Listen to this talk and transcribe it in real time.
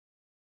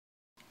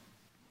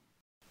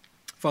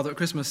Father, at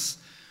Christmas,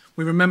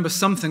 we remember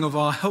something of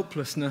our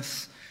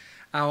helplessness,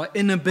 our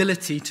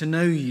inability to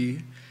know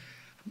you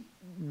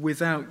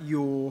without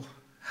your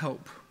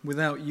help,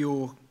 without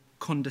your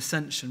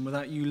condescension,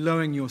 without you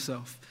lowering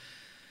yourself,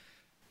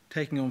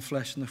 taking on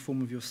flesh in the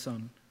form of your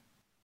Son.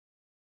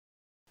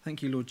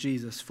 Thank you, Lord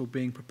Jesus, for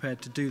being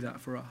prepared to do that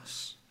for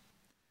us.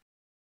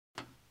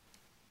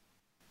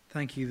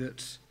 Thank you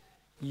that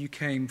you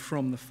came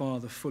from the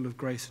Father full of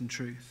grace and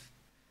truth.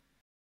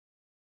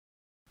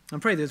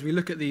 And pray that as we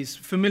look at these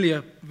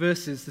familiar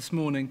verses this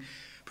morning,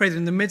 pray that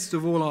in the midst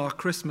of all our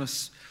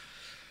Christmas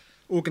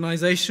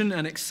organisation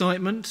and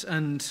excitement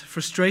and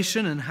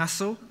frustration and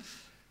hassle,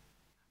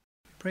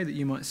 pray that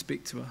you might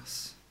speak to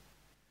us.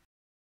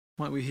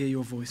 Might we hear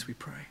your voice, we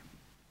pray.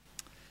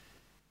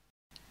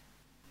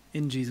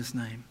 In Jesus'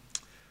 name,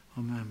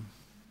 amen.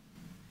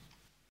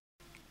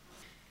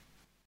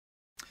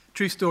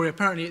 True story,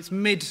 apparently it's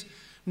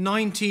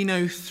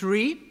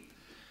mid-1903,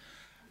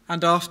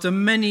 and after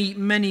many,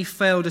 many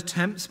failed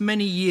attempts,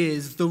 many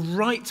years, the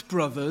Wright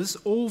brothers,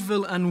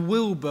 Orville and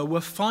Wilbur, were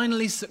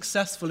finally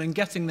successful in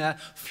getting their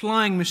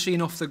flying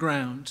machine off the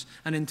ground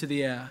and into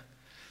the air.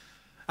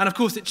 And of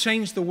course, it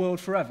changed the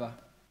world forever.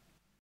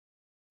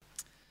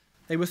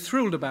 They were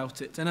thrilled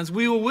about it, and as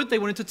we all would, they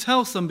wanted to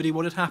tell somebody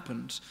what had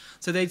happened.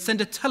 So they'd send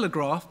a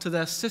telegraph to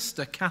their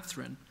sister,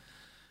 Catherine.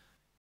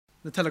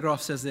 The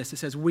telegraph says this, it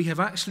says, "We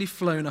have actually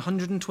flown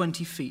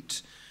 120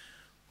 feet.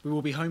 We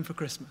will be home for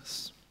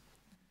Christmas."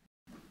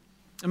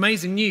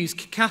 Amazing news.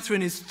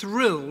 Catherine is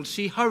thrilled.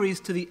 She hurries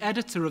to the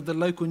editor of the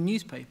local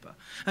newspaper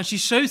and she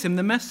shows him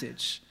the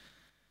message.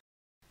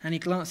 And he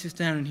glances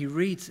down and he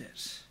reads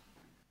it.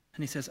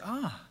 And he says,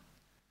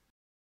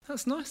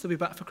 that's nice, they'll be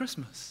back for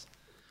Christmas.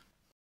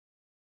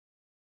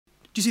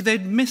 Do you see,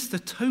 they'd missed the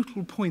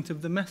total point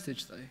of the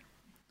message, though.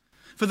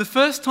 For the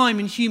first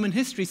time in human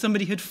history,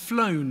 somebody had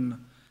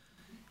flown.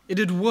 It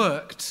had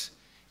worked.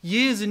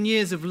 Years and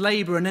years of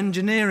labour and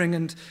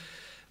engineering,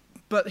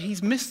 but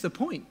he's missed the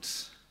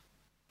point.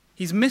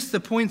 He's missed the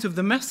point of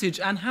the message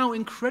and how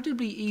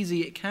incredibly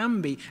easy it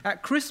can be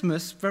at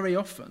Christmas very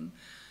often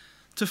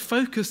to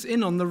focus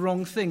in on the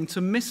wrong thing,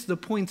 to miss the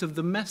point of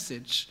the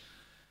message.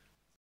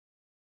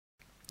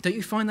 Don't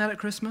you find that at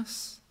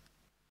Christmas?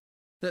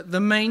 That the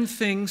main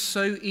thing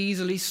so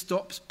easily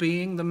stops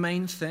being the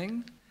main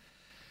thing?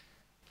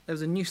 There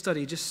was a new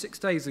study just 6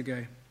 days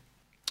ago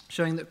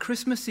showing that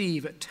Christmas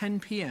Eve at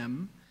 10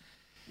 p.m.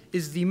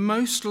 is the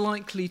most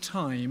likely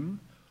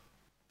time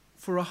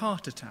for a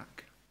heart attack.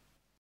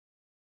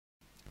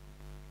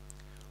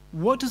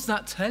 What does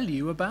that tell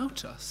you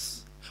about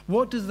us?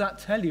 What does that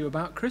tell you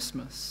about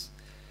Christmas?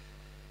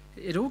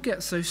 It all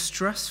gets so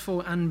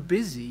stressful and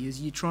busy as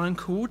you try and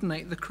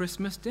coordinate the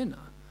Christmas dinner.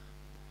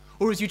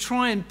 Or as you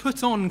try and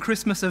put on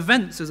Christmas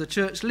events as a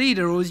church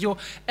leader, or as you're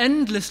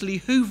endlessly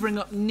hoovering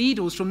up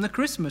needles from the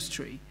Christmas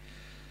tree.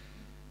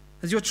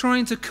 As you're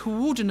trying to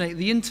coordinate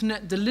the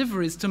internet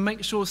deliveries to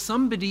make sure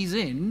somebody's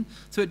in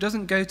so it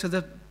doesn't go to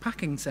the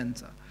packing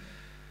centre.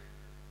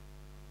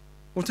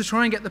 Or to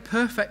try and get the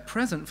perfect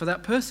present for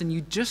that person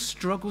you just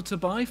struggle to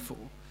buy for.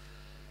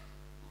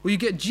 Or you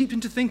get duped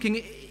into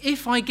thinking,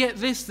 if I get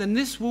this, then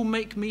this will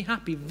make me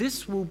happy.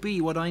 This will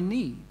be what I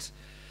need.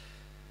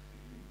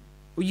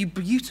 Or you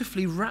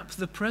beautifully wrap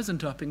the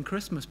present up in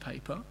Christmas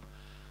paper.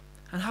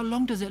 And how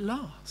long does it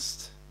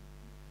last?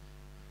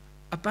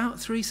 About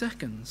 3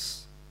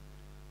 seconds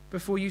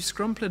before you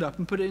scrumple it up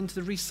and put it into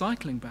the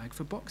recycling bag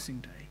for Boxing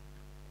Day.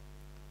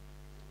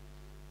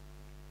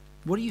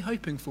 What are you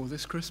hoping for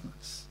this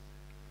Christmas?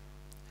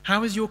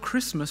 How is your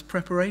Christmas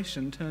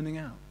preparation turning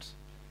out?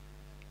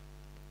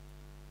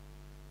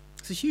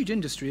 It's a huge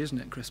industry, isn't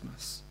it,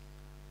 Christmas?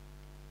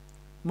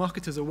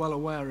 Marketers are well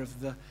aware of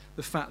the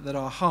fact that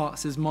our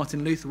hearts, as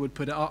Martin Luther would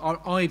put it,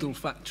 are idol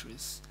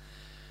factories.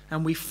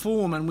 And we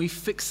form and we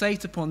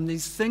fixate upon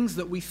these things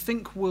that we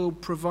think will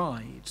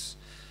provide.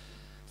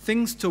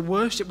 Things to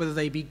worship, whether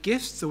they be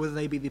gifts or whether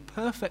they be the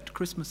perfect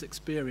Christmas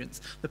experience,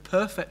 the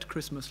perfect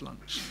Christmas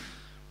lunch.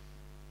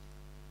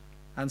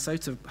 And so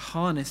to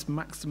harness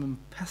maximum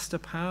pester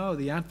power,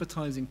 the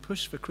advertising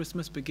push for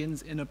Christmas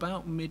begins in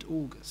about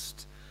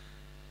mid-August.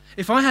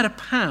 If I had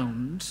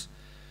 £1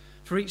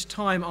 for each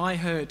time I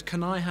heard,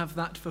 "Can I have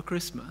that for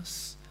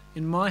Christmas?"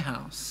 in my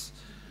house,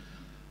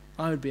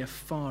 I would be a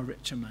far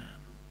richer man.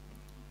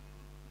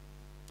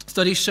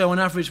 Studies show on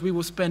average we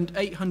will spend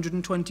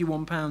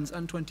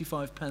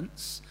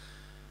 £821.25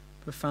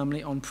 per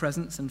family on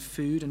presents and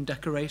food and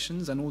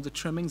decorations and all the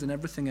trimmings and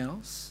everything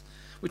else,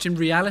 which in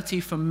reality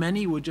for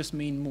many would just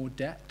mean more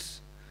debt.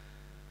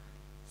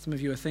 Some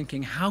of you are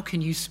thinking, how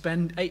can you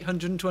spend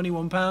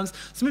 £821?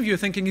 Some of you are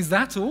thinking, is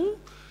that all?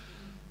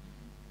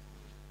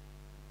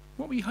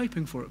 What were you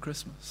hoping for at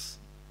Christmas?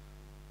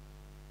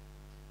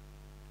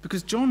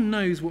 Because John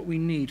knows what we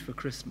need for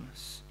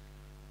Christmas.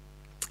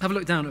 Have a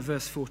look down at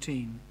verse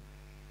 14.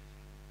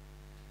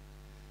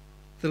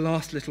 The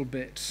last little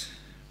bit.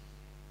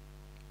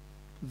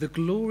 The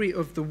glory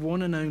of the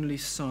one and only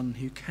Son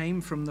who came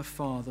from the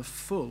Father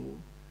full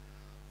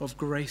of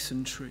grace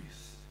and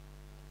truth.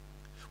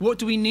 What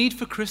do we need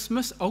for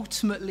Christmas?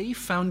 Ultimately,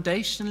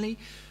 foundationally,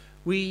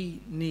 we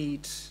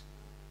need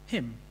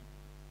him.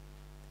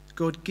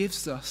 God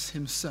gives us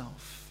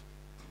himself.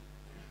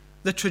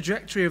 The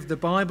trajectory of the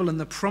Bible and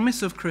the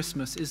promise of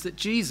Christmas is that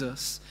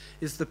Jesus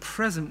is the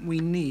present we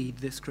need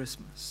this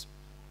Christmas.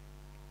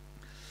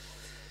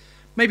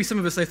 Maybe some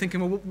of us are thinking,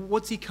 well,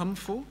 what's he come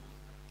for?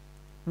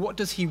 What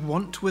does he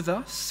want with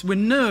us? We're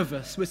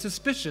nervous, we're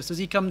suspicious. Has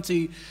he come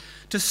to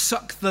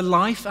suck the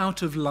life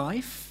out of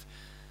life?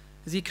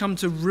 Has he come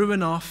to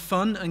ruin our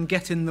fun and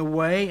get in the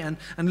way and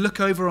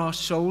look over our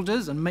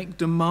shoulders and make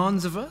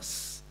demands of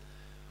us?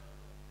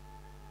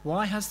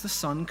 Why has the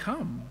Son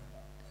come?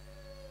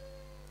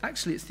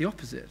 Actually, it's the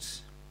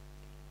opposite.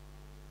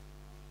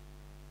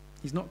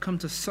 He's not come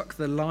to suck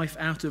the life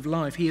out of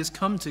life. He has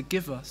come to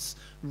give us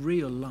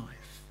real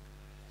life.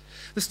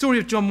 The story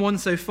of John 1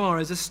 so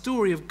far is a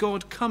story of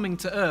God coming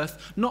to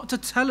earth, not to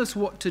tell us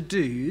what to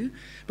do,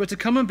 but to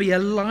come and be a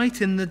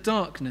light in the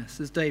darkness,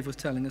 as Dave was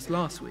telling us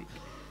last week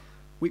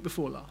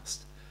before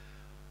last,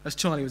 as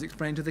Charlie was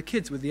explaining to the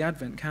kids with the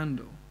Advent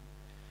candle.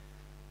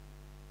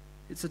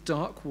 It's a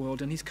dark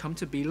world, and he's come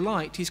to be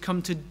light. He's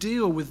come to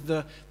deal with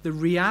the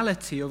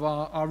reality of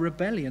our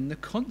rebellion, the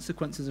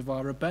consequences of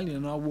our rebellion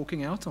and our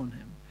walking out on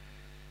him.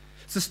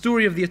 It's the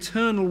story of the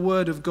eternal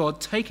Word of God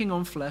taking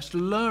on flesh,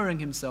 lowering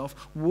himself,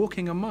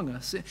 walking among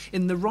us.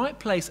 In the right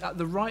place at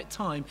the right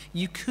time,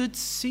 you could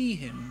see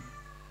him.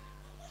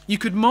 You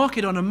could mark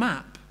it on a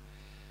map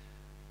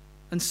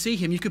and see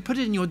him. You could put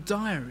it in your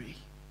diary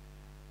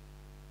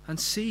and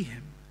see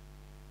him.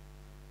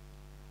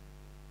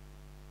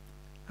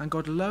 And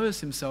God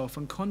lowers himself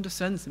and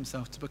condescends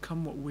himself to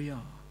become what we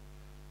are.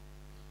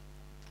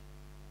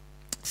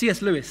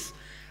 C.S. Lewis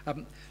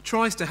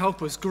tries to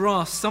help us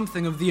grasp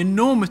something of the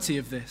enormity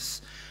of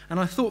this. And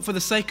I thought for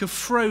the sake of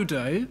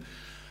Frodo,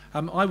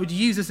 I would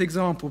use this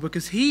example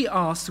because he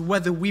asks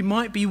whether we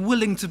might be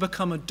willing to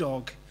become a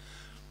dog.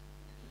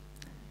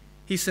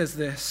 He says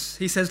this.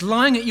 He says,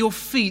 lying at your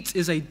feet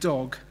is a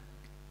dog.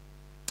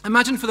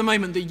 Imagine for the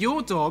moment that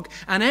your dog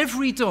and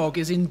every dog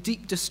is in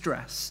deep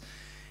distress.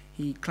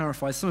 He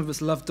clarifies, some of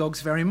us love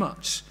dogs very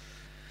much.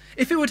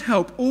 If it would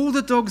help all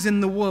the dogs in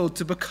the world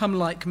to become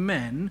like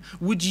men,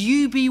 would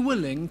you be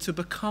willing to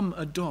become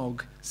a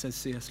dog, says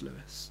C.S.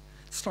 Lewis.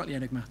 Slightly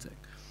enigmatic.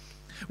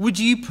 Would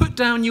you put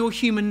down your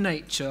human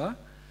nature?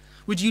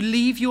 Would you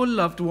leave your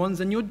loved ones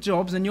and your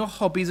jobs and your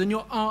hobbies and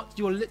your art,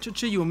 your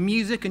literature, your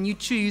music, and you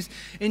choose,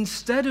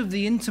 instead of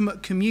the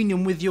intimate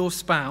communion with your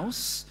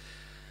spouse,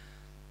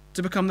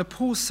 to become the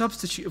poor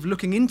substitute of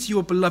looking into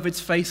your beloved's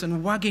face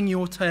and wagging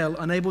your tail,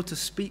 unable to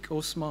speak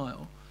or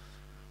smile?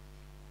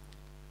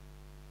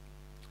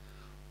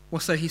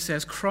 Well, so he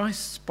says,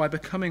 Christ, by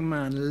becoming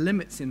man,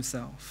 limits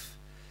himself.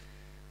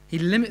 He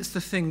limits the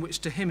thing which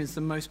to him is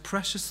the most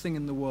precious thing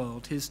in the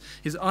world, his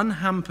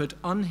unhampered,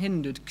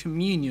 unhindered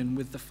communion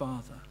with the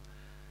Father.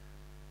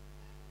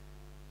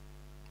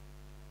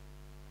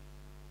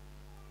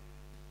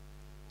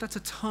 That's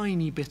a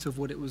tiny bit of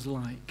what it was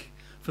like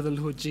for the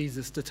Lord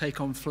Jesus to take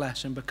on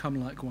flesh and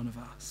become like one of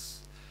us.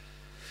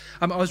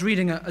 I was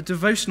reading a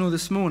devotional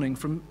this morning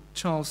from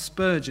Charles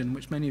Spurgeon,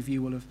 which many of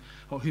you will have,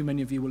 or who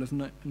many of you will have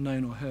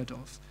known or heard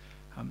of.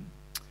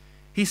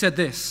 He said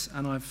this,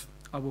 and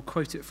I will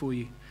quote it for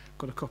you. I've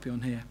got a copy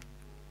on here.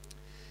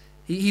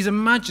 He's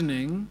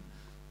imagining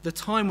the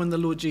time when the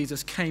Lord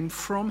Jesus came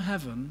from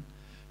heaven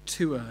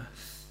to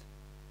earth.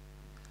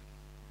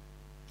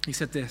 He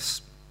said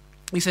this.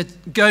 He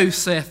said, "Go,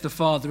 saith the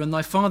Father, and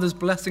thy Father's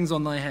blessings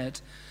on thy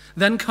head.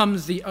 Then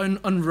comes the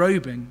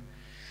unrobing.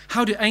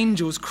 How do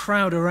angels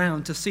crowd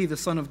around to see the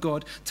Son of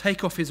God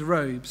take off his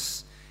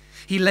robes?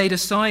 He laid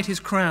aside his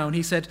crown.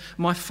 He said,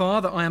 My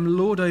Father, I am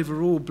Lord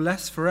over all,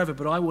 blessed forever,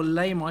 but I will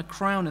lay my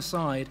crown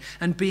aside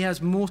and be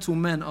as mortal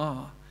men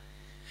are.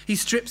 He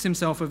strips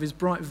himself of his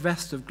bright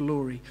vest of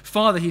glory.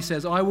 Father, he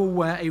says, I will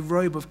wear a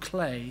robe of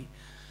clay,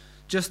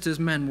 just as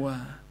men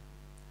were.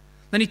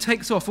 Then he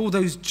takes off all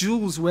those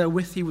jewels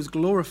wherewith he was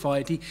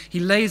glorified. He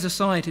lays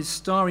aside his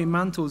starry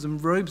mantles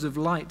and robes of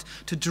light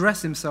to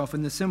dress himself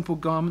in the simple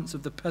garments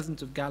of the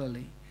peasant of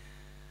Galilee.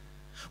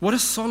 What a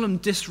solemn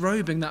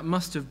disrobing that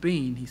must have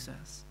been, he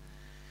says.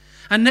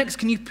 And next,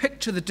 can you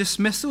picture the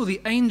dismissal?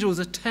 The angels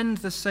attend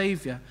the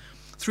Saviour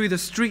through the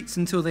streets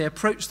until they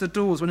approach the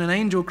doors, when an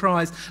angel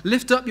cries,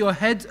 Lift up your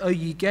head, O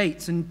ye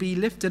gates, and be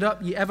lifted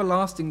up, ye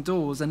everlasting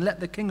doors, and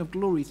let the King of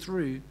glory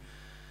through.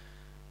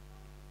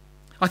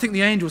 I think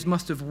the angels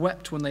must have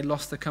wept when they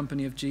lost the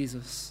company of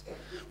Jesus,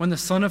 when the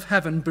Son of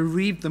Heaven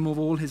bereaved them of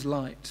all his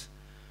light.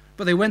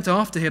 But they went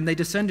after him, they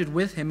descended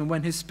with him, and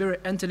when his spirit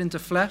entered into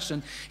flesh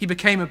and he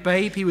became a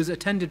babe, he was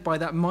attended by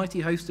that mighty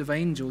host of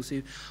angels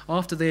who,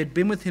 after they had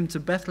been with him to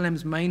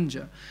Bethlehem's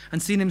manger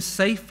and seen him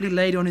safely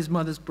laid on his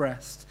mother's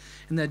breast,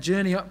 in their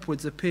journey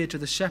upwards appeared to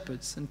the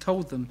shepherds and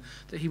told them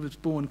that he was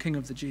born King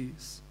of the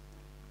Jews.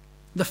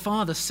 The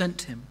Father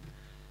sent him.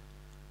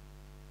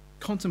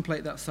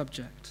 Contemplate that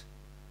subject.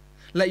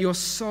 Let your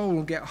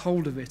soul get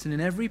hold of it, and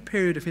in every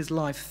period of his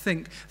life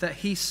think that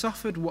he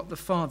suffered what the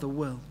Father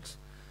willed,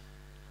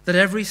 that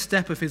every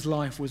step of his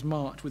life was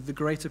marked with the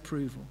great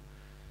approval,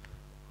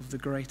 of the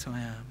great I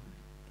am.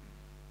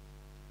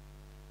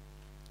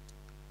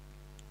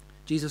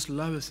 Jesus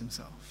lowers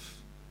himself.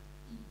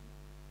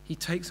 He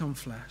takes on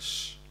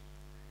flesh.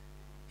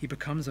 He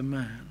becomes a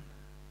man.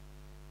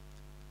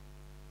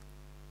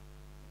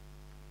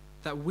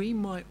 That we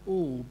might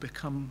all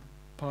become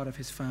part of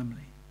his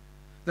family.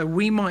 That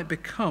we might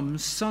become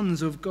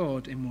sons of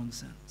God in one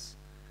sense.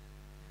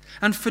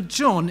 And for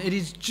John, it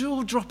is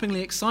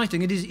jaw-droppingly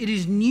exciting. It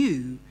is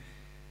new.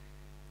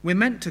 We're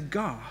meant to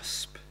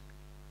gasp.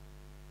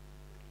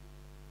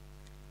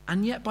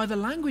 And yet by the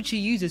language he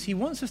uses, he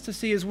wants us to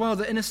see as well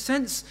that in a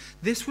sense,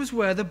 this was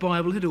where the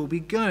Bible had all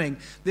been going.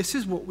 This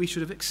is what we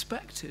should have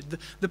expected.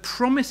 The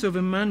promise of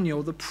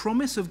Emmanuel, the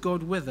promise of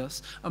God with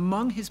us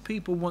among his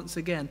people once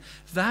again,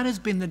 that has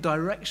been the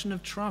direction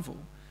of travel.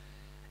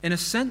 In a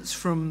sense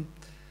from,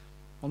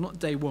 well, not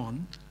day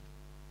one,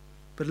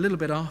 but a little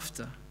bit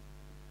after.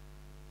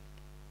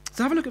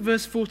 So have a look at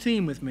verse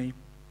 14 with me.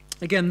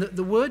 Again,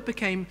 the Word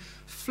became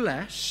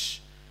flesh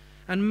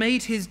and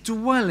made his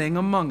dwelling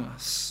among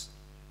us.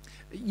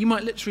 You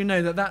might literally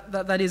know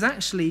that is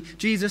actually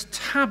Jesus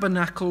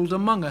tabernacled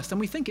among us.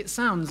 And we think it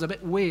sounds a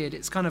bit weird.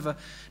 It's kind of a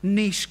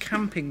niche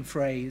camping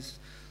phrase,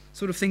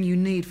 sort of thing you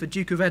need for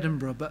Duke of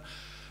Edinburgh.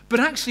 But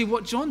actually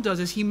what John does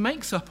is he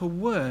makes up a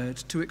word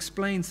to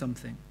explain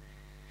something.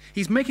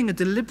 He's making a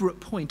deliberate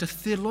point, a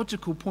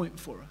theological point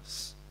for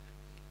us.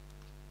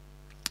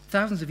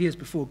 Thousands of years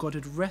before, God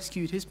had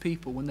rescued his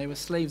people when they were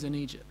slaves in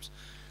Egypt,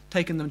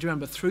 taken them, do you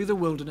remember, through the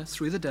wilderness,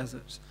 through the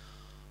desert,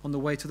 on the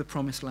way to the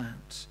promised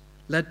land,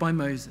 led by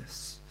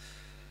Moses.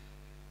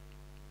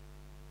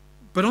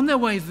 But on their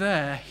way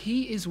there,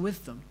 he is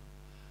with them.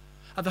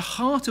 At the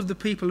heart of the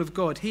people of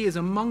God, he is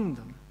among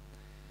them.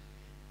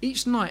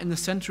 Each night in the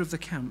center of the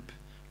camp,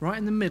 right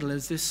in the middle,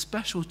 is this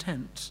special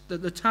tent,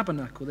 the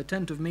tabernacle, the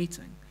tent of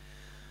meeting.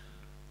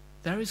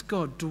 There is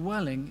God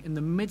dwelling in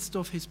the midst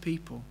of his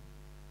people,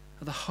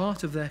 at the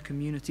heart of their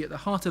community, at the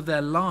heart of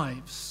their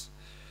lives.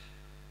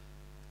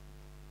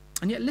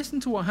 And yet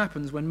listen to what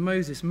happens when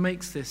Moses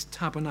makes this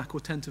tabernacle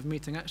tent of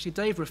meeting. Actually,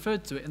 Dave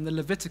referred to it in the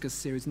Leviticus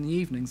series in the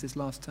evenings this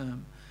last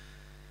term.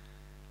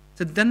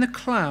 So then the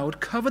cloud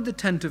covered the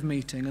tent of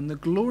meeting, and the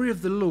glory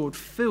of the Lord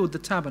filled the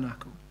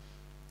tabernacle.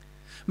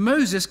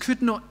 Moses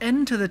could not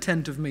enter the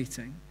tent of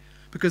meeting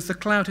because the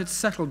cloud had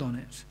settled on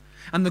it,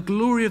 and the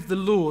glory of the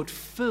Lord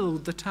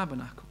filled the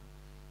tabernacle.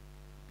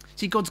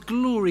 See, God's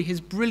glory, his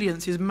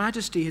brilliance, his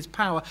majesty, his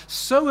power,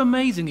 so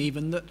amazing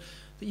even that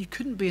you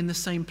couldn't be in the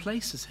same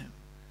place as him.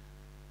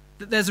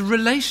 That there's a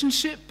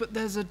relationship, but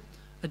there's a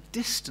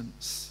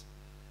distance.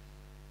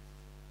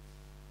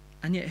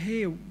 And yet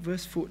here,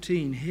 verse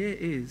 14, here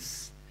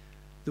is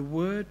the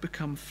Word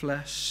become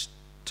flesh,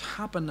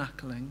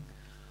 tabernacling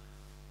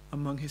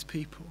among his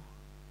people.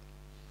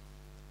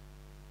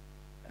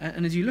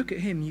 And as you look at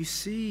him, you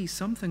see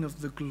something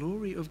of the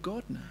glory of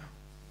God now.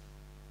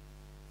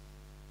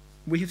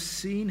 We have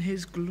seen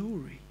his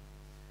glory,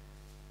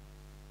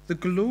 the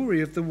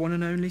glory of the one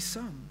and only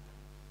Son.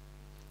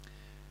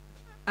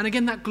 And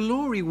again, that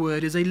glory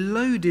word is a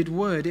loaded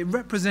word. It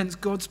represents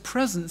God's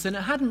presence, and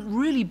it hadn't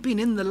really been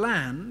in the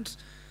land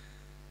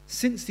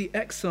since the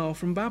exile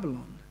from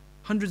Babylon,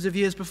 hundreds of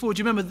years before. Do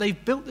you remember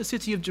they've built the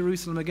city of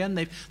Jerusalem again?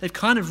 They've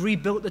kind of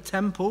rebuilt the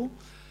temple.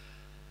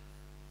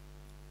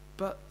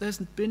 But there's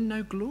been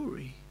no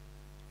glory.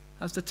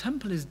 As the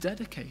temple is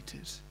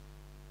dedicated,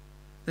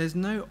 there's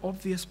no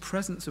obvious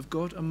presence of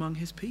God among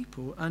his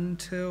people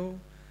until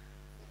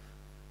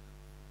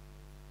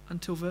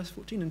verse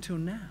 14, until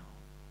now.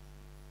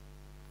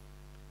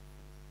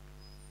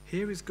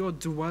 Here is God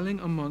dwelling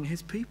among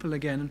his people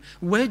again. And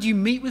where do you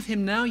meet with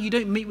him now? You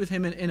don't meet with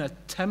him in a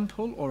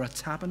temple or a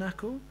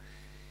tabernacle.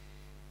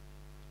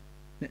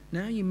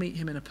 Now you meet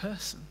him in a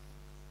person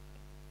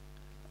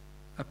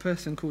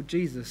called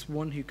Jesus,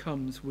 one who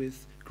comes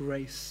with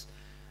grace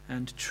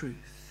and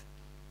truth.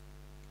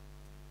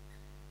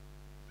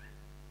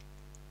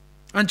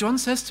 And John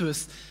says to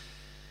us,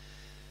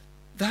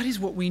 that is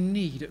what we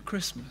need at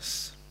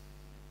Christmas.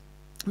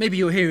 Maybe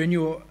you're here and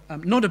you're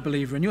not a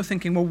believer and you're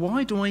thinking, well,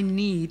 why do I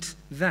need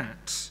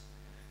that?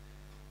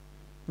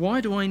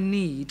 Why do I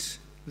need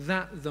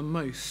that the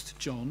most,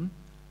 John?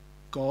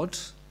 God?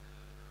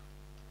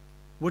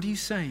 What are you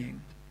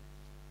saying?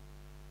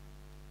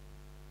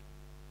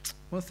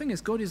 Well, the thing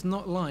is, God is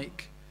not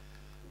like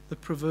the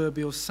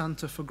proverbial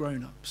Santa for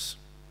grown-ups.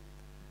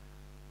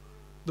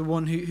 The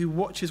one who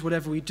watches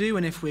whatever we do,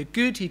 and if we're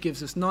good, he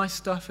gives us nice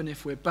stuff, and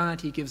if we're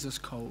bad, he gives us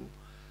coal.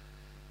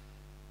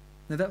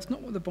 Now, that's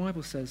not what the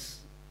Bible says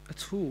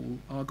at all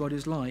our God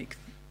is like.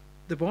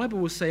 The Bible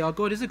will say our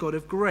God is a God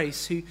of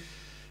grace,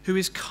 who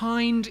is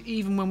kind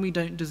even when we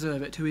don't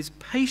deserve it, who is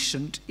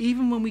patient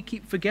even when we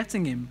keep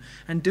forgetting him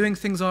and doing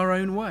things our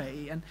own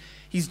way. And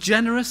he's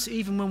generous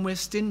even when we're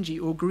stingy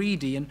or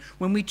greedy. And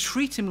when we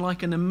treat him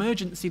like an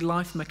emergency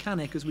life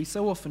mechanic, as we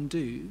so often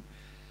do,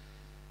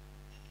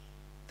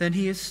 then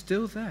he is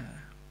still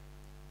there.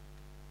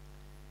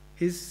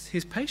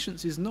 His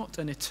patience is not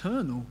an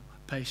eternal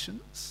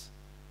patience,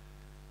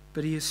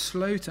 but he is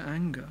slow to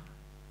anger.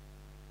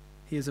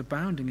 He is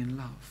abounding in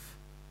love.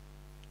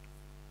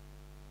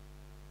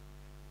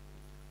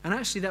 And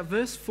actually that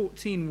verse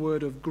 14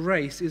 word of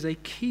grace is a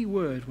key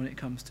word when it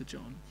comes to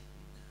John.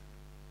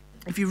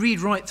 If you read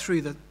right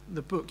through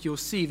the book, you'll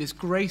see this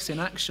grace in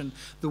action.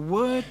 The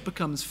Word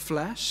becomes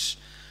flesh,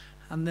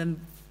 and then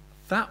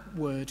that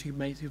Word who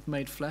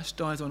made flesh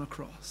dies on a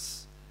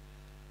cross.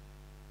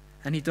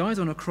 And he dies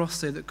on a cross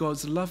so that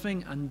God's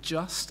loving and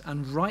just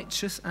and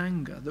righteous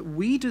anger that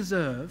we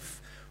deserve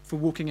for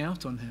walking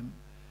out on him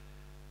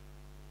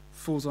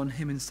falls on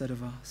him instead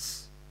of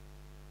us.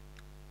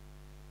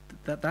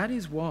 That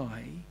is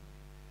why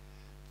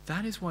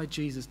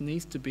Jesus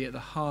needs to be at the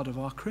heart of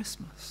our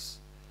Christmas.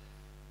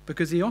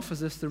 Because he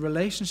offers us the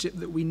relationship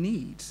that we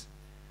need.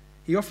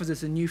 He offers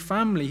us a new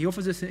family. He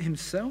offers us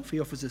himself. He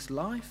offers us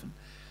life.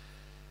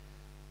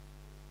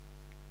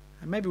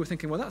 And maybe we're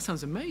thinking, well, that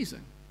sounds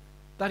amazing.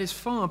 That is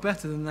far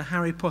better than the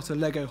Harry Potter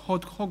Lego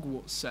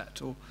Hogwarts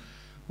set or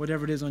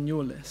whatever it is on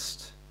your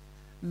list.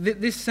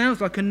 This sounds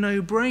like a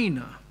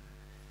no-brainer.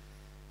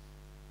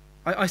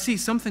 I see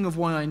something of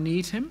why I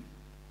need him.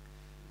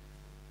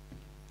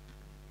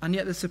 And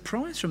yet the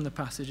surprise from the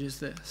passage is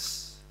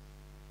this.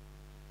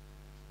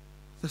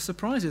 The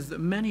surprise is that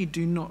many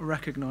do not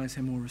recognize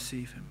him or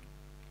receive him.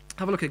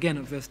 Have a look again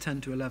at verse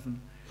 10 to 11.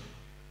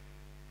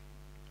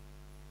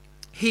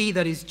 He,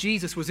 that is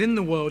Jesus, was in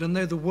the world, and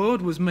though the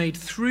world was made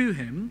through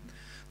him,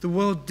 the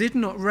world did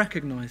not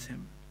recognize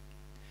him.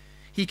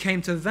 He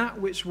came to that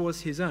which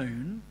was his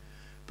own,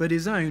 but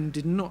his own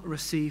did not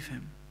receive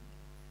him.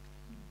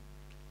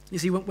 You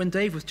see, when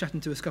Dave was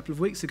chatting to us a couple of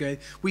weeks ago,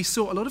 we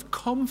saw a lot of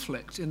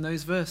conflict in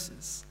those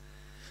verses.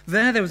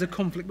 There was a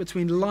conflict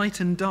between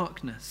light and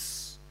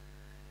darkness.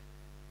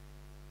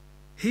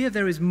 Here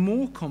there is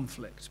more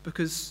conflict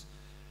because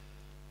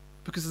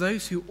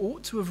those who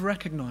ought to have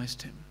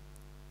recognized him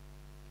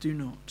do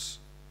not.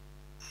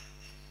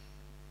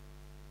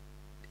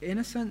 In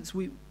a sense,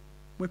 we're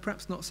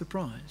perhaps not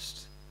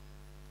surprised.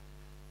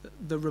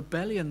 The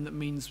rebellion that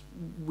means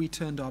we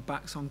turned our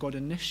backs on God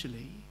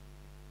initially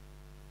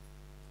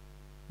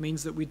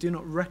means that we do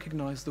not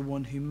recognize the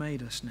one who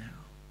made us now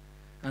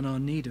and our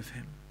need of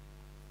him.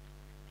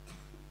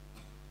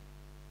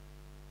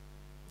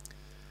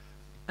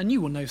 And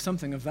you will know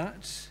something of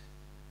that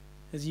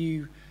as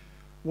you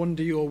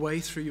wander your way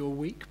through your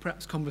week,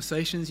 perhaps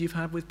conversations you've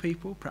had with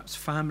people, perhaps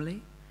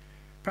family,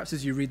 perhaps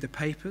as you read the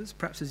papers,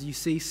 perhaps as you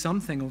see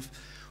something of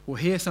or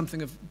hear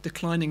something of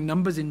declining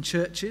numbers in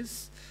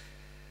churches.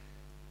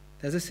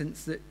 There's a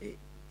sense that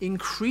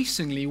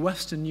increasingly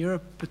Western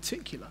Europe in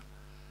particular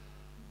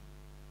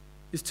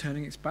is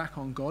turning its back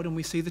on God, and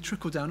we see the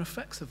trickle-down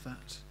effects of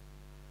that.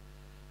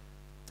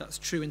 That's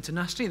true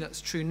internationally,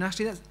 that's true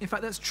nationally, in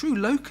fact that's true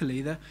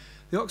locally. The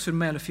Oxford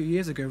Mail a few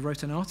years ago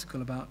wrote an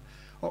article about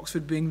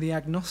Oxford being the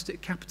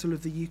agnostic capital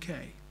of the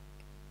UK.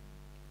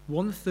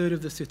 1/3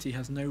 of the city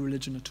has no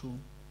religion at all.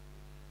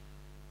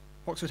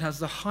 Oxford has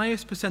the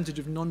highest percentage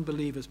of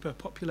non-believers per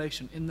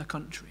population in the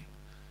country.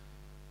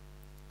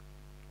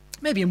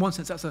 Maybe in one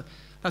sense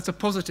that's a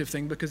positive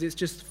thing because it's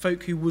just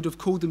folk who would have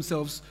called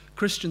themselves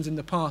Christians in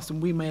the past,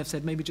 and we may have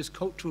said maybe just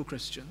cultural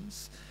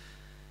Christians.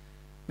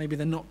 Maybe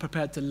they're not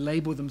prepared to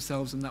label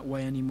themselves in that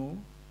way anymore.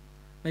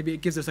 Maybe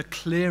it gives us a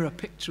clearer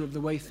picture of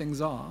the way things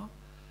are.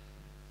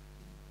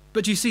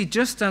 But you see,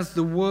 just as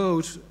the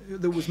world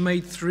that was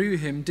made through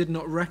him did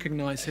not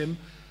recognize him,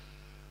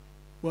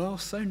 well,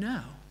 so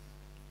now.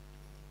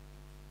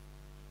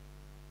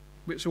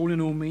 Which all in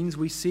all means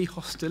we see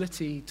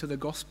hostility to the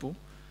gospel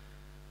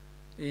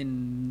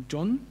in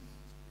John.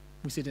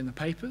 We see it in the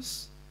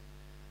papers.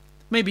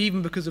 Maybe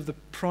even because of the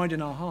pride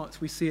in our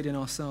hearts, we see it in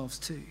ourselves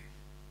too.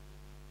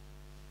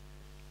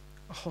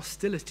 A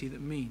hostility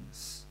that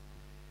means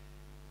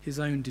his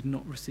own did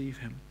not receive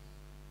him.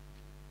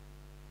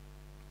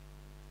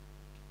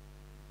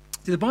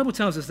 See, the Bible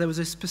tells us there was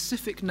a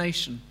specific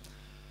nation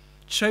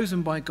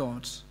chosen by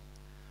God,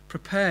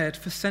 prepared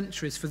for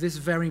centuries for this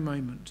very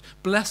moment,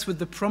 blessed with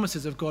the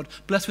promises of God,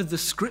 blessed with the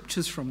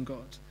scriptures from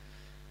God.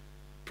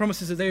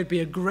 Promises that they would be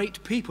a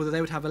great people, that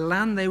they would have a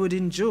land they would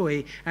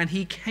enjoy, and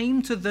he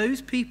came to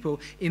those people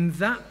in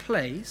that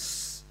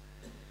place,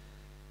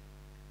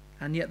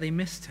 and yet they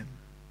missed him.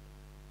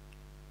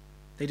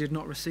 They did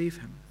not receive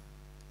him.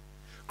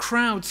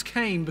 Crowds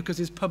came because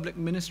his public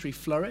ministry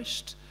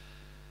flourished,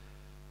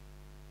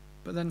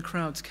 but then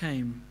crowds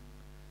came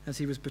as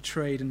he was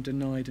betrayed and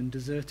denied and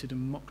deserted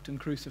and mocked and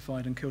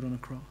crucified and killed on a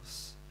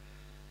cross.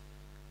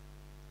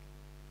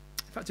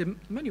 In fact, in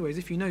many ways,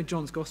 if you know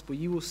John's gospel,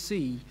 you will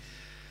see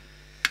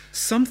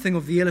something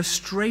of the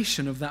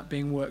illustration of that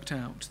being worked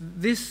out.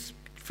 This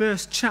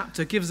first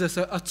chapter gives us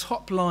a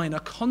top line, a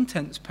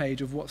contents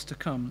page of what's to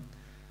come.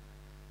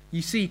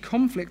 You see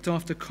conflict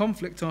after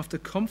conflict after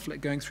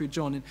conflict going through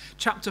John. In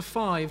chapter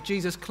 5,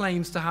 Jesus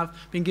claims to have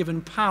been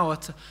given power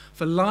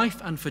for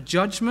life and for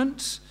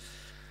judgment,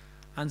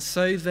 and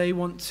so they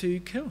want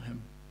to kill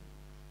him.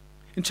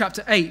 In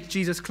chapter 8,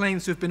 Jesus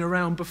claims to have been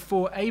around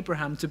before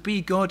Abraham, to be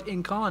God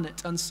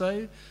incarnate, and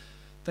so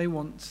they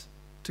want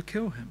to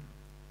kill him.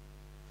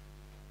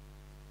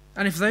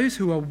 And if those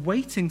who are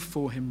waiting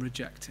for him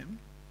reject him,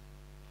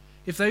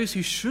 if those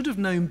who should have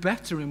known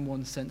better in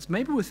one sense,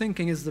 maybe we're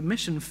thinking, has the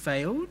mission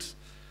failed?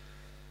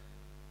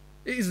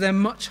 Is there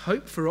much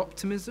hope for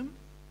optimism?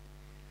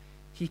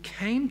 He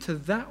came to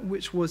that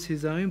which was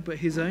his own, but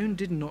his own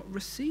did not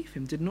receive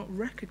him, did not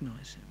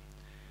recognize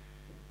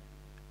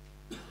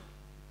him.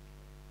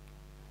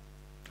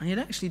 And yet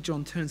actually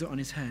John turns it on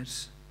his head.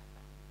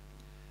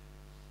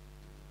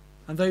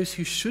 And those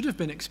who should have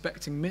been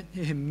expecting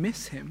him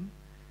miss him,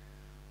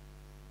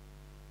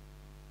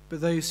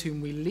 but those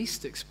whom we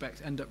least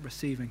expect end up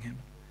receiving him.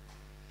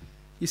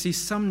 You see,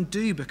 some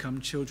do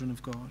become children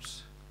of God.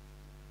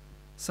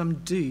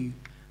 Some do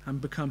and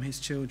become his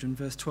children,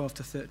 verse 12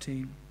 to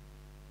 13.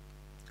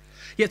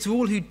 Yet to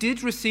all who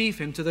did receive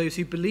him, to those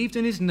who believed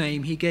in his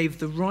name, he gave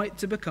the right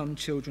to become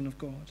children of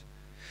God.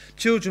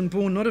 Children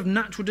born not of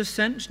natural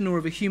descent, nor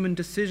of a human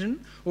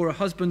decision or a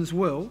husband's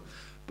will,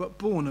 but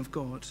born of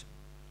God.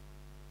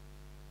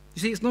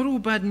 You see, it's not all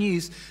bad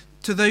news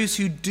to those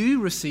who do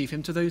receive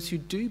him, to those who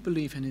do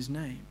believe in his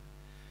name.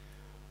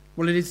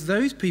 Well, it is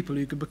those people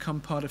who can become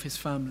part of his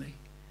family,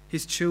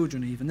 his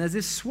children even. There's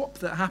this swap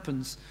that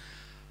happens.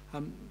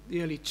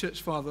 The early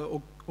church father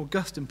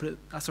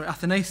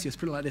Athanasius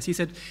put it like this. He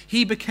said,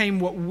 he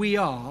became what we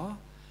are,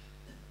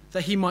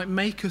 that he might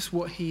make us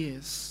what he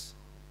is.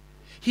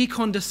 He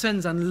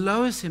condescends and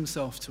lowers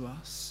himself to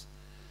us,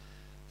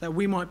 that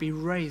we might be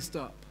raised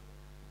up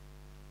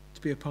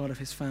to be a part of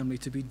his family,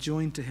 to be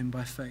joined to him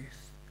by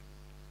faith.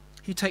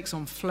 He takes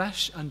on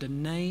flesh and a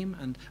name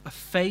and a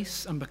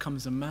face and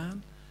becomes a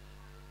man,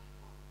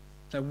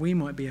 that we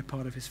might be a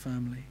part of his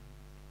family.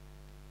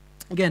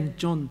 Again,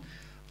 John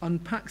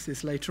unpacks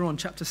this later on,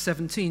 chapter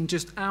 17,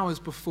 just hours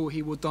before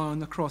he will die on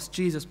the cross.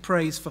 Jesus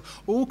prays for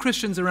all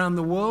Christians around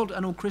the world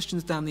and all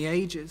Christians down the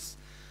ages,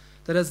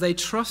 that as they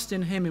trust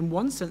in him, in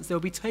one sense, they'll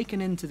be taken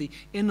into the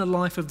inner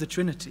life of the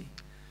Trinity,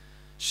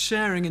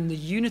 sharing in the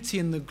unity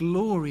and the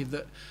glory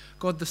that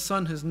God the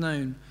Son has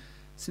known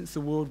since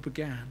the world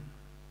began,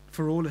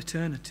 for all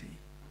eternity.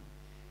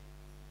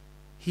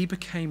 He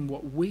became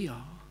what we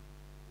are,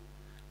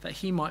 that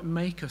he might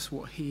make us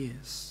what he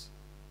is.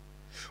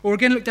 Or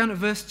again, look down at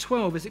verse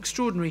 12. It's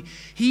extraordinary.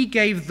 He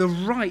gave the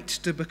right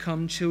to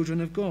become children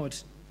of God,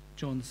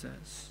 John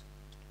says.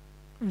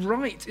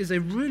 Right is a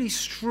really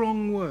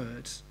strong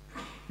word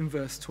in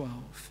verse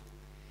 12.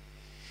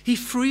 He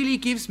freely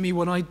gives me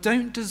what I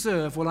don't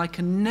deserve, what I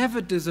can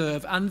never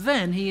deserve, and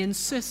then he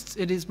insists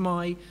it is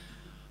my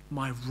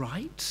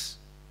right.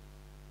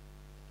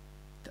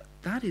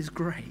 That is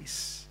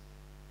grace.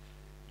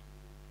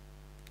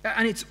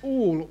 And it's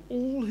all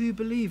who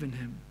believe in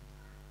him.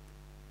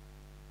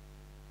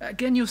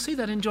 Again, you'll see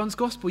that in John's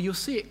Gospel. You'll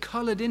see it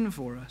coloured in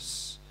for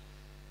us.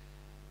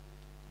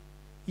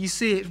 You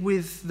see it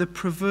with the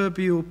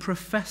proverbial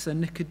professor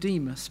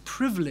Nicodemus,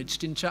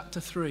 privileged in chapter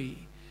 3. In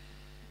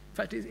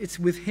fact, it's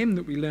with him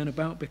that we learn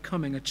about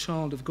becoming a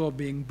child of God,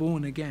 being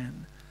born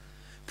again.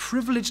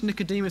 Privileged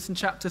Nicodemus in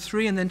chapter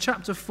 3, and then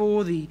chapter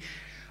 4, the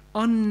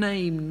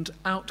unnamed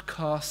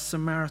outcast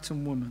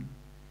Samaritan woman,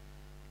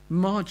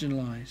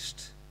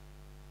 marginalized.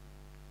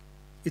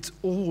 It's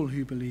all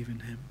who believe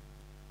in him.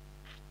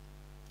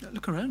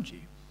 Look around you.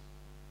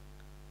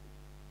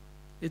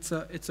 It's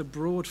a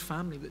broad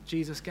family that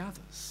Jesus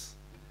gathers.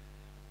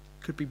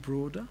 Could be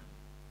broader.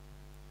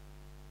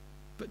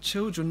 But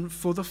children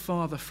for the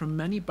Father from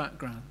many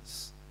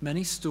backgrounds,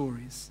 many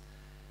stories,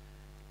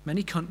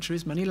 many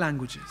countries, many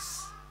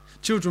languages.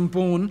 Children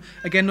born,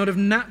 again, not of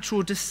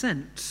natural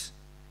descent.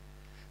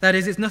 That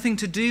is, it's nothing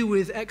to do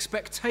with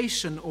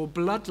expectation or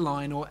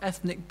bloodline or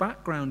ethnic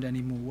background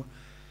anymore.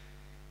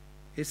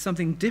 It's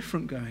something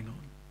different going on.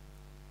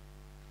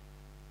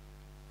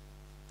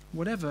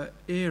 Whatever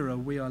era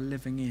we are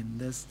living in,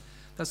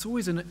 that's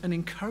always an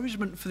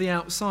encouragement for the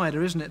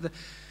outsider, isn't it? The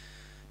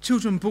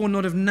children born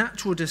not of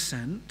natural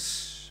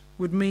descent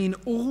would mean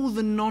all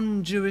the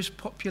non-Jewish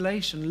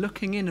population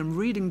looking in and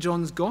reading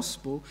John's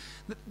Gospel,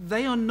 that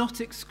they are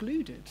not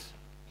excluded.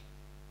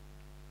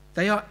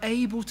 They are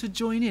able to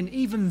join in.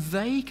 Even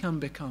they can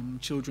become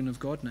children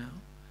of God now.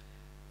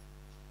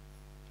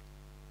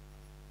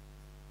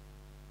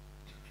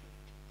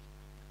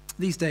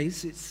 These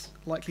days, it's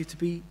likely to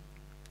be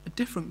a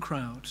different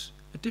crowd,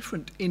 a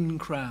different in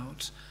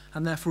crowd,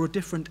 and therefore a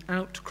different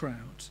out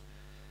crowd.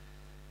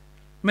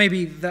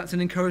 Maybe that's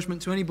an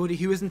encouragement to anybody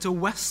who isn't a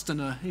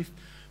Westerner, if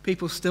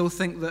people still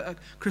think that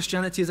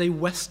Christianity is a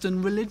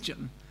Western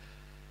religion.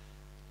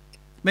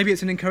 Maybe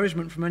it's an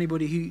encouragement from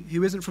anybody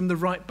who isn't from the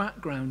right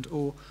background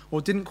or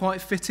didn't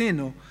quite fit in,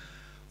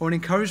 or an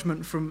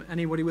encouragement from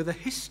anybody with a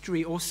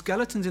history or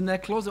skeletons in their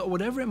closet or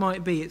whatever it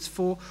might be. It's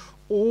for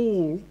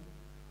all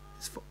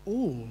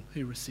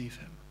who receive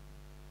him.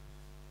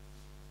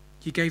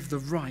 He gave the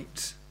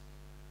right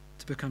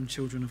to become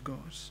children of God.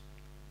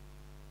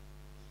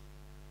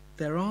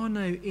 There are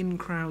no in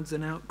crowds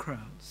and out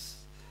crowds.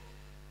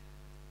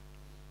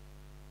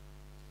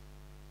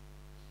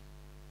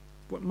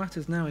 What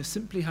matters now is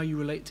simply how you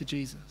relate to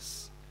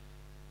Jesus.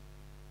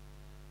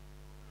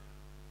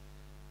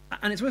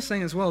 And it's worth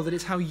saying as well that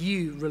it's how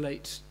you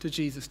relate to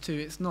Jesus too.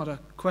 It's not a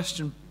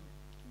question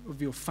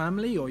of your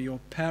family or your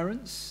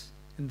parents.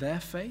 in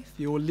their faith,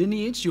 your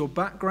lineage, your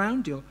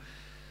background,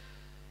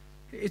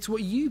 it's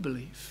what you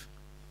believe.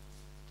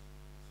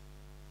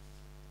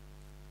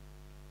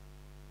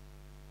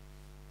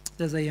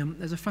 There's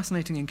a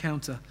fascinating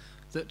encounter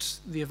that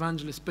the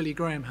evangelist Billy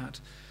Graham had.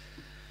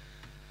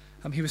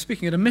 He was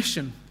speaking at a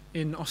mission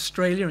in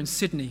Australia, in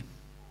Sydney,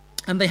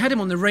 and they had him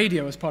on the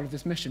radio as part of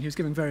this mission. He was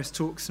giving various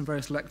talks and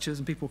various lectures,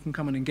 and people can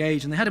come and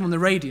engage, and they had him on the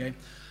radio.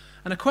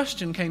 And a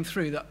question came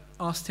through that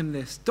asked him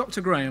this: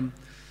 Dr. Graham,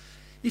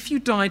 if you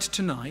died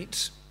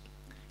tonight,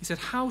 he said,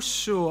 how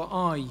sure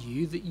are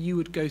you that you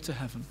would go to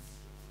heaven?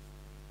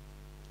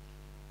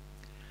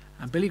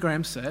 And Billy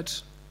Graham said,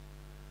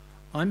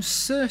 I'm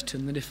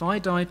certain that if I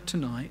died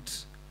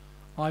tonight,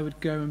 I would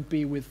go and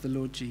be with the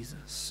Lord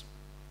Jesus.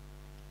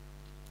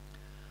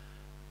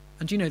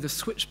 And you know, the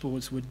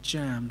switchboards were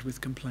jammed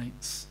with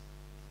complaints.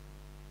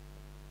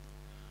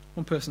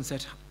 One person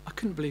said, I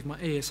couldn't believe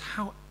my ears,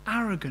 how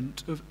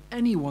arrogant of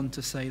anyone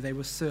to say they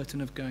were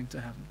certain of going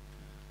to heaven.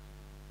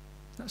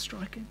 Isn't that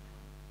striking?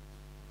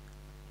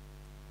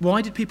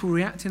 Why did people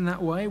react in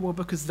that way? Well,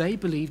 because they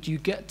believed you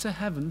get to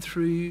heaven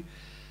through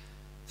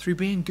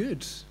being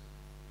good,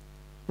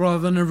 rather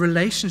than a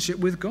relationship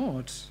with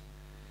God.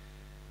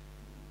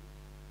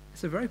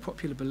 It's a very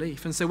popular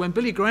belief. And so when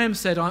Billy Graham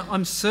said,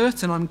 I'm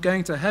certain I'm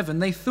going to heaven,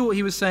 they thought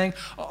he was saying,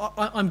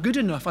 I'm good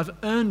enough, I've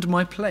earned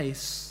my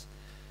place.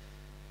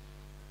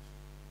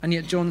 And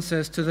yet John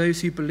says, to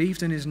those who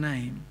believed in his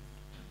name,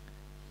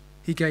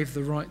 he gave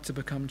the right to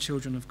become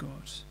children of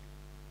God.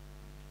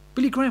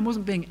 Billy Graham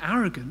wasn't being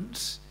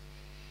arrogant.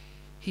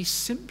 He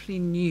simply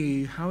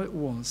knew how it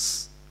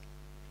was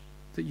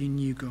that you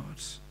knew God,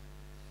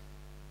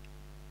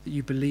 that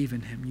you believe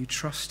in him, you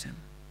trust him.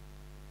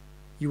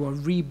 You are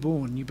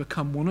reborn, you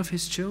become one of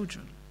his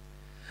children.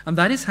 And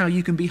that is how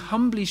you can be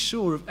humbly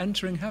sure of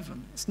entering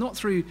heaven. It's not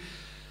through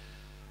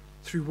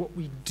what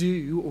we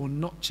do or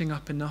notching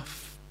up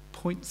enough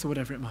points or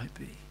whatever it might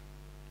be.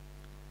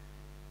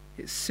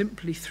 It's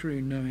simply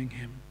through knowing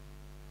him,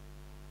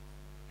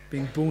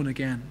 being born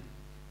again.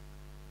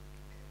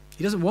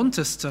 He doesn't want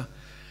us to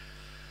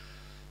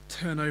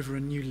turn over a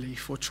new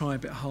leaf or try a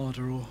bit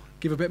harder or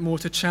give a bit more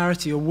to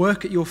charity or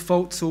work at your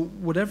faults or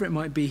whatever it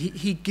might be.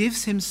 He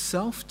gives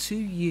himself to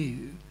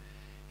you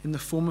in the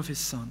form of his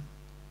Son.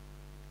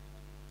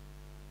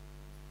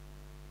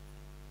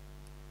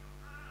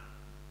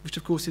 Which,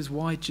 of course, is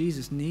why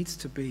Jesus needs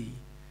to be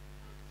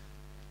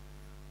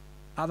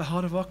at the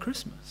heart of our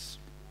Christmas.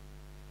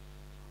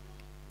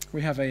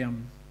 We have a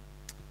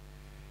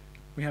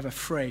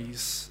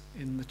phrase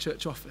in the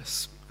church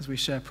office as we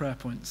share prayer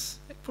points.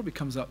 It probably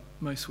comes up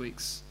most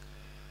weeks.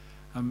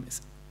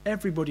 It's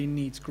everybody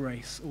needs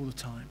grace all the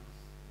time.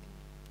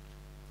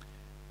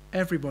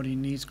 Everybody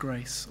needs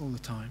grace all the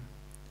time.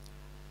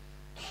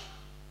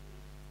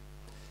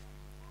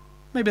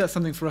 Maybe that's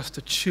something for us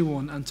to chew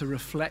on and to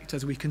reflect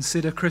as we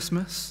consider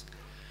Christmas,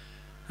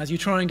 as you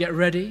try and get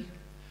ready,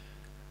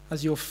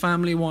 as your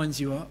family winds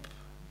you up,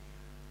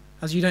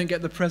 as you don't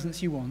get the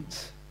presents you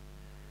want,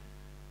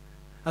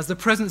 as the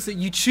presents that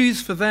you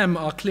choose for them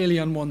are clearly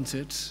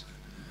unwanted.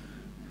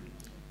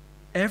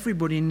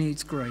 Everybody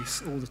needs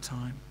grace all the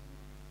time.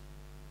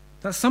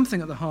 That's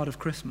something at the heart of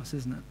Christmas,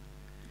 isn't it?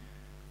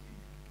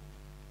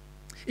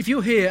 If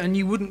you're here and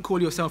you wouldn't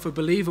call yourself a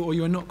believer or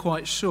you're not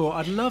quite sure,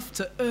 I'd love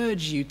to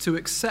urge you to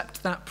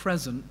accept that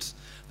present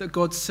that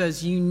God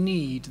says you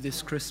need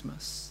this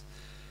Christmas.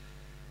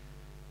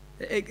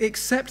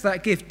 Accept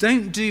that gift.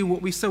 Don't do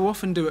what we so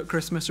often do at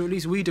Christmas, or at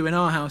least we do in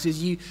our house,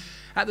 is you,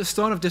 at the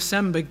start of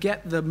December,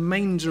 get the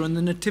manger and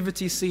the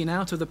nativity scene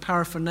out of the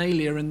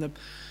paraphernalia in the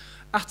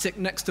attic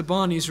next to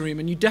Barney's room,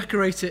 and you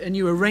decorate it and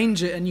you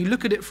arrange it and you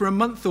look at it for a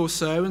month or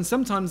so, and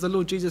sometimes the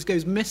Lord Jesus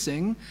goes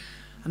missing,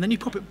 and then you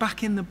pop it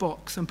back in the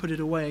box and put it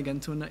away again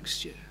till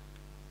next year.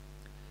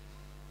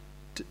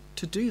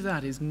 To do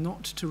that is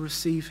not to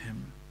receive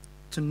him,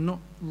 to not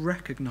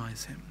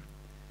recognize him.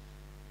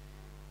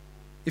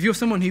 If you're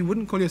someone who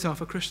wouldn't call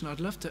yourself a Christian, I'd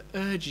love to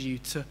urge you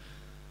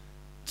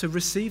to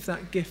receive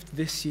that gift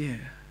this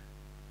year.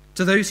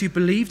 To those who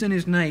believed in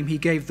his name, he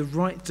gave the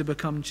right to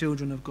become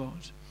children of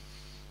God.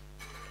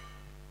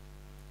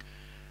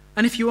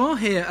 And if you are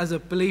here as a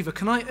believer,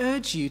 can I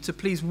urge you to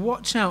please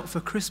watch out for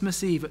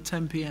Christmas Eve at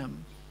 10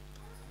 p.m.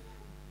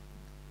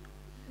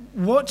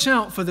 Watch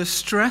out for the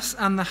stress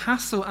and the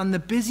hassle and the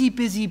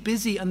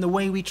busy, and the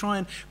way we try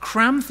and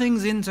cram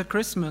things into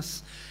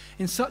Christmas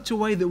in such a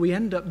way that we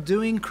end up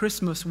doing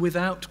Christmas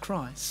without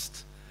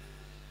Christ.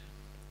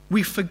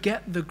 We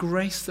forget the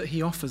grace that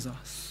he offers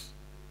us.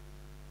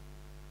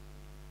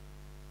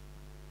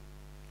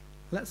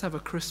 Let's have a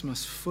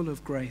Christmas full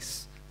of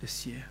grace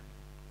this year.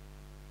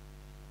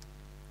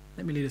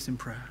 Let me lead us in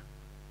prayer.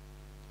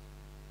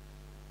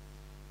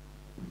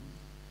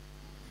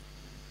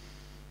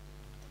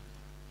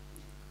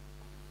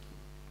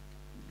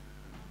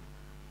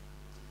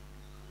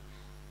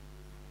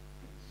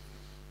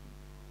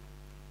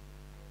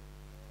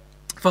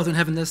 Father in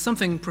heaven, there's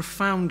something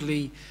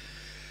profoundly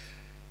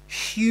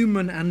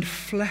human and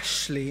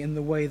fleshly in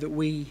the way that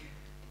we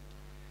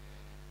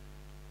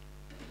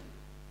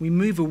we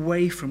move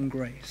away from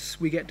grace.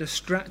 We get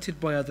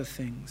distracted by other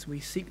things. We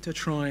seek to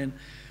try and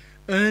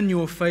earn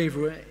your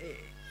favour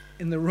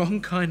in the wrong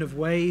kind of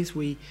ways.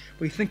 We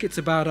think it's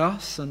about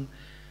us, and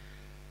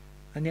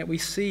yet we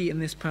see in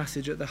this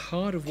passage at the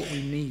heart of what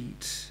we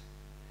need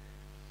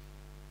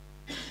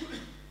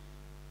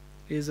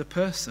is a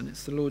person.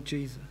 It's the Lord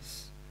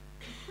Jesus.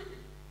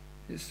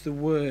 It's the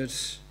Word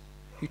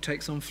who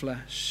takes on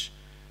flesh,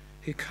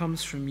 who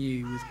comes from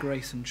you with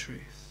grace and truth.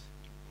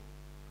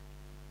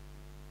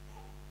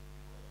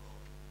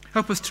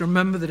 Help us to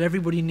remember that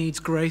everybody needs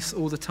grace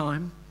all the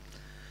time.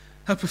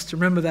 Help us to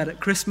remember that at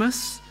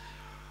Christmas.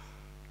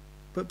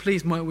 But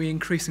please, might we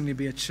increasingly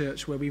be a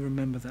church where we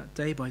remember that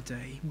day by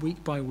day,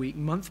 week by week,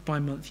 month by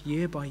month,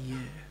 year by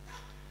year.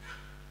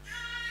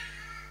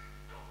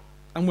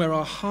 And where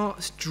our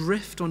hearts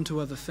drift onto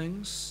other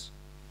things,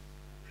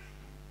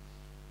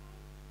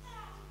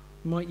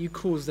 might you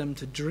cause them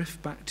to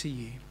drift back to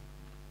you.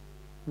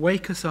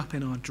 Wake us up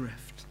in our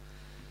drift,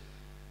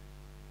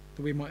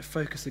 that we might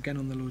focus again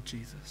on the Lord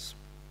Jesus.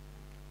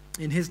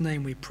 In his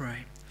name we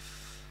pray.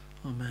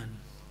 Amen.